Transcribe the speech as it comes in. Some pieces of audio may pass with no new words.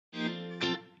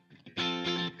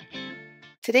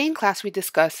Today in class we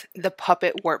discuss the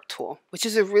Puppet Warp tool, which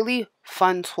is a really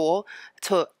fun tool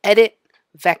to edit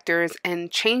vectors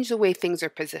and change the way things are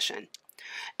positioned.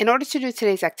 In order to do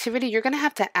today's activity, you're going to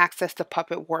have to access the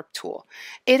Puppet Warp tool.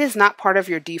 It is not part of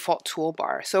your default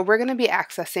toolbar, so we're going to be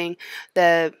accessing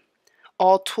the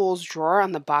All Tools drawer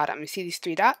on the bottom. You see these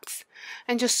three dots?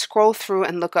 And just scroll through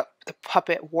and look up the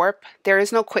Puppet Warp. There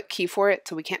is no quick key for it,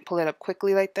 so we can't pull it up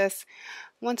quickly like this.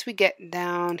 Once we get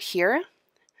down here,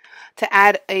 to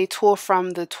add a tool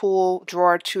from the tool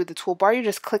drawer to the toolbar, you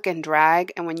just click and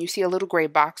drag, and when you see a little gray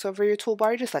box over your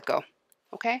toolbar, you just let go.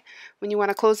 Okay? When you want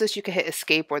to close this, you can hit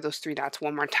escape or those three dots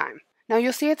one more time. Now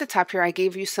you'll see at the top here, I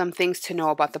gave you some things to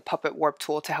know about the Puppet Warp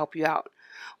tool to help you out.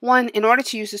 One, in order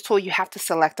to use this tool, you have to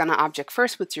select on an object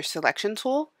first with your selection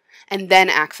tool, and then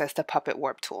access the Puppet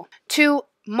Warp tool. Two,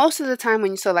 most of the time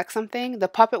when you select something, the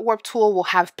Puppet Warp tool will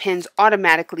have pins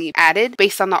automatically added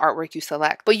based on the artwork you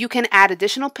select. But you can add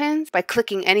additional pins by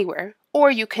clicking anywhere, or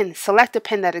you can select a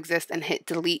pin that exists and hit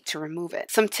delete to remove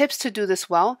it. Some tips to do this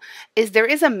well is there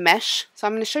is a mesh. So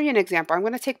I'm going to show you an example. I'm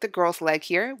going to take the girl's leg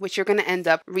here, which you're going to end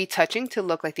up retouching to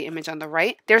look like the image on the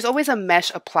right. There's always a mesh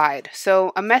applied.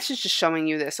 So a mesh is just showing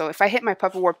you this. So if I hit my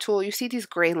Puppet Warp tool, you see these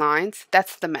gray lines.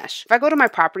 That's the mesh. If I go to my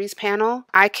properties panel,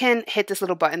 I can hit this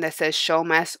little button that says show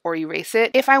mesh or erase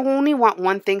it. If I only want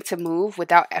one thing to move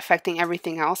without affecting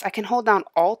everything else, I can hold down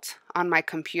Alt on my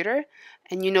computer,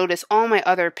 and you notice all my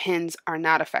other pins are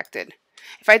not affected.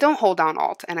 If I don't hold down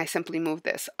Alt and I simply move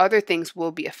this, other things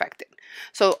will be affected.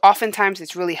 So oftentimes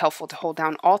it's really helpful to hold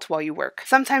down Alt while you work.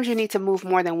 Sometimes you need to move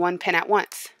more than one pin at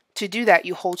once. To do that,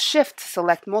 you hold Shift to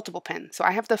select multiple pins. So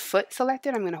I have the foot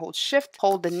selected. I'm going to hold Shift,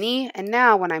 hold the knee, and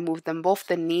now when I move them, both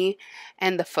the knee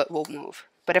and the foot will move.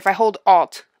 But if I hold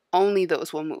Alt, only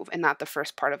those will move and not the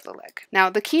first part of the leg. Now,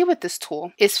 the key with this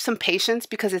tool is some patience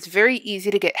because it's very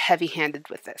easy to get heavy-handed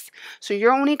with this. So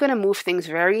you're only going to move things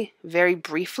very, very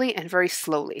briefly and very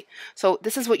slowly. So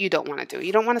this is what you don't want to do.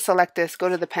 You don't want to select this, go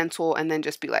to the pen tool, and then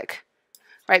just be like,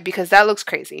 right? Because that looks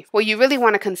crazy. What you really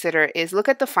want to consider is look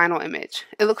at the final image.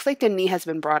 It looks like the knee has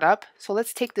been brought up. So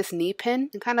let's take this knee pin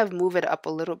and kind of move it up a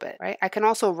little bit, right? I can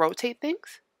also rotate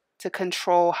things to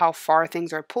control how far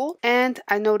things are pulled. And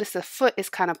I notice the foot is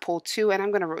kind of pulled too, and I'm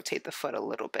going to rotate the foot a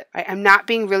little bit. Right? I'm not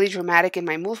being really dramatic in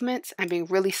my movements. I'm being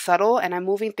really subtle, and I'm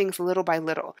moving things little by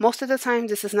little. Most of the time,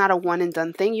 this is not a one and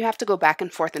done thing. You have to go back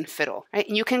and forth and fiddle. Right?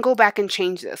 And you can go back and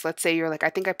change this. Let's say you're like, I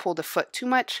think I pulled the foot too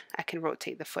much. I can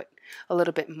rotate the foot a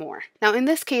little bit more. Now in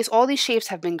this case, all these shapes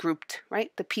have been grouped,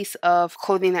 right? The piece of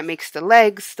clothing that makes the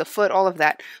legs, the foot, all of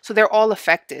that. So they're all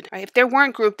affected. Right? If they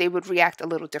weren't grouped, they would react a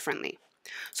little differently.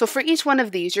 So for each one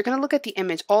of these, you're going to look at the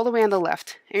image all the way on the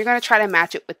left, and you're going to try to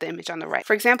match it with the image on the right.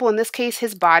 For example, in this case,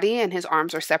 his body and his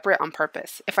arms are separate on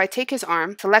purpose. If I take his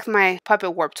arm, select my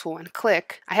Puppet Warp tool, and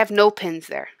click, I have no pins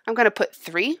there. I'm going to put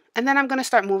 3, and then I'm going to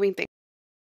start moving things.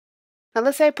 Now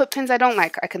let's say I put pins I don't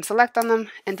like. I can select on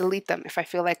them and delete them if I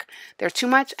feel like they're too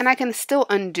much, and I can still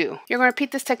undo. You're going to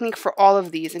repeat this technique for all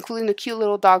of these, including the cute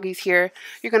little doggies here.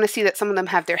 You're going to see that some of them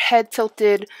have their head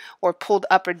tilted or pulled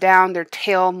up or down, their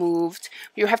tail moved.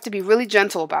 You have to be really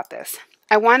gentle about this.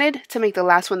 I wanted to make the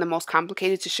last one the most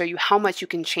complicated to show you how much you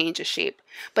can change a shape.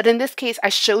 But in this case, I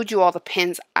showed you all the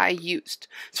pins I used.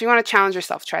 So you want to challenge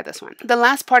yourself, try this one. The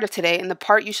last part of today, and the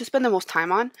part you should spend the most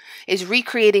time on, is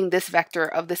recreating this vector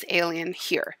of this alien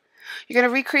here. You're going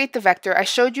to recreate the vector. I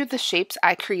showed you the shapes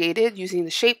I created using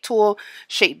the shape tool,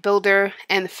 shape builder,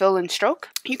 and the fill and stroke.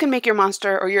 You can make your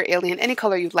monster or your alien any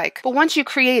color you'd like. But once you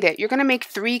create it, you're going to make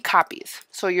 3 copies.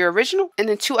 So your original and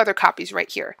then 2 other copies right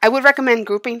here. I would recommend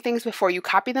grouping things before you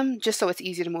copy them just so it's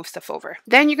easy to move stuff over.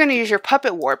 Then you're going to use your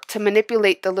Puppet Warp to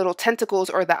manipulate the little tentacles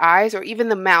or the eyes or even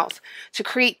the mouth to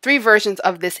create 3 versions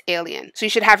of this alien. So you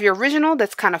should have your original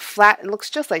that's kind of flat and looks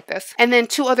just like this, and then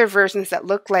 2 other versions that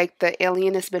look like the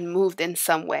alien has been moved in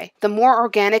some way. The more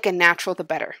organic and natural, the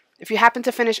better. If you happen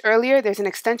to finish earlier, there's an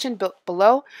extension built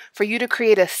below for you to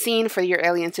create a scene for your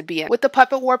alien to be in. With the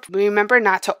Puppet Warp, remember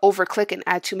not to overclick and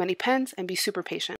add too many pens, and be super patient.